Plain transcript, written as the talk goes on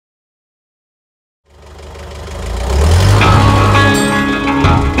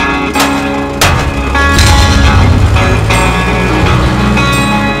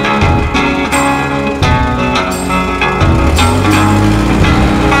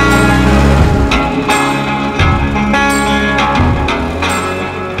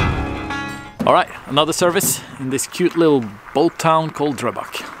another service in this cute little boat town called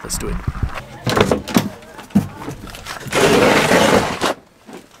Drøbak. Let's do it.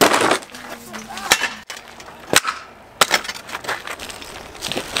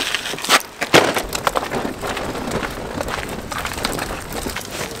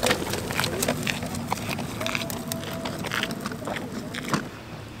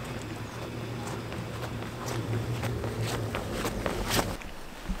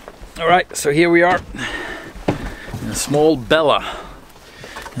 Alright, so here we are in a small Bella,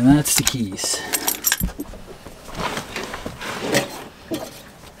 and that's the keys.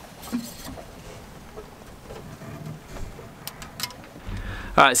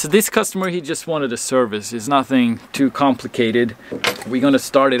 Alright, so this customer, he just wanted a service. It's nothing too complicated. We're going to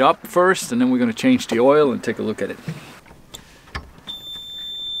start it up first, and then we're going to change the oil and take a look at it.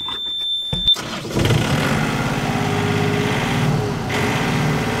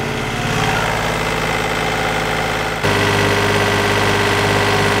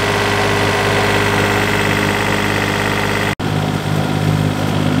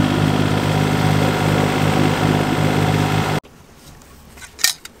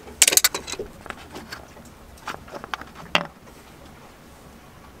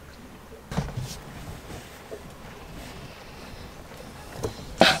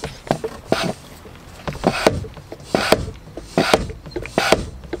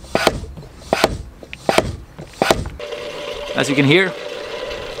 As you can hear,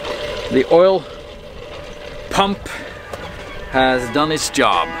 the oil pump has done its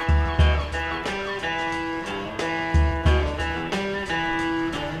job.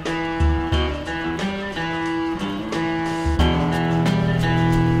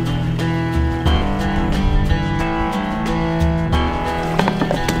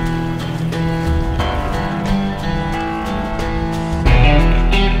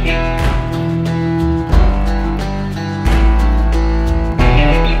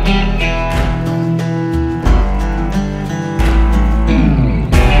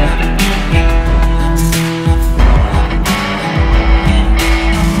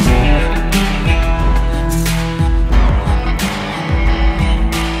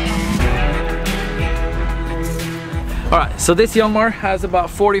 Alright, so this Yanmar has about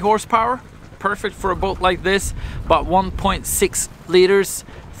 40 horsepower, perfect for a boat like this, about 1.6 liters,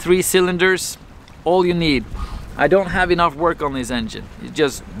 3 cylinders, all you need. I don't have enough work on this engine, it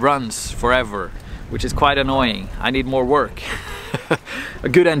just runs forever, which is quite annoying. I need more work. A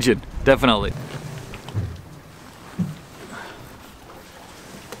good engine, definitely.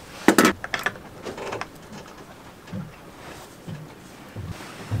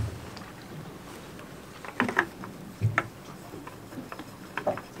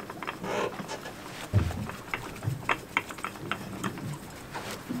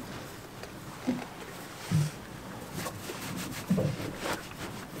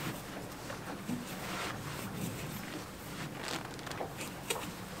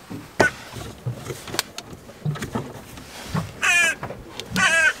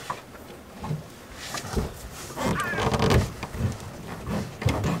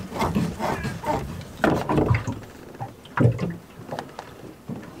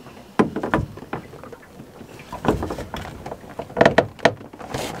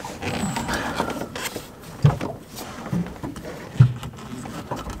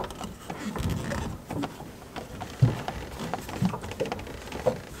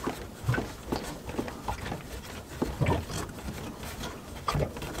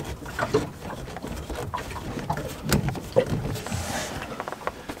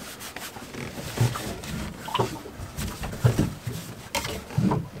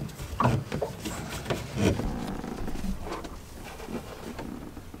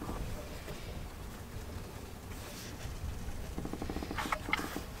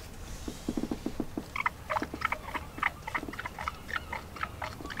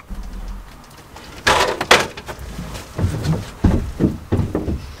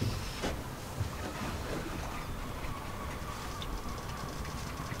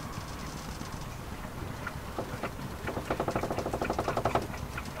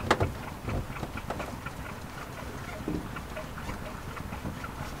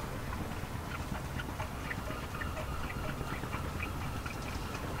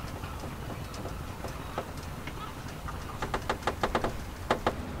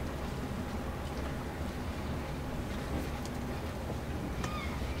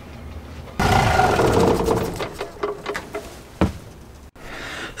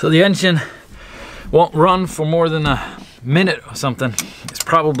 So the engine won't run for more than a minute or something. It's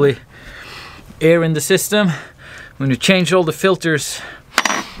probably air in the system. When you change all the filters,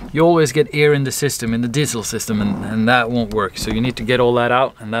 you always get air in the system, in the diesel system, and that won't work. So you need to get all that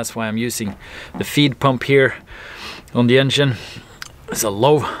out, and that's why I'm using the feed pump here on the engine. It's a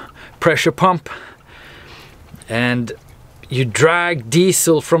low pressure pump, and you drag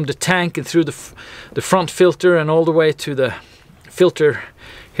diesel from the tank and through the front filter and all the way to the filter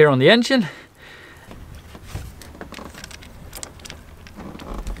here on the engine.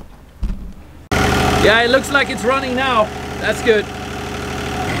 Yeah, it looks like it's running now. That's good.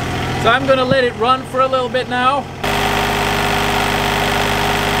 So I'm gonna let it run for a little bit now.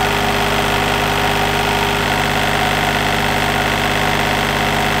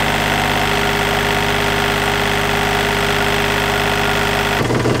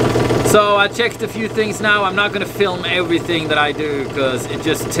 So I checked a few things now. I'm not gonna film everything that I do because it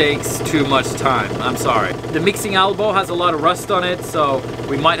just takes too much time. I'm sorry. The mixing elbow has a lot of rust on it, so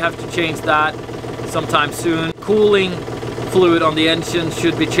we might have to change that sometime soon. Cooling fluid on the engine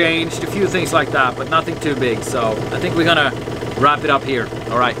should be changed. A few things like that, but nothing too big. So I think we're gonna wrap it up here.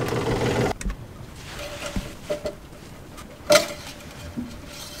 All right.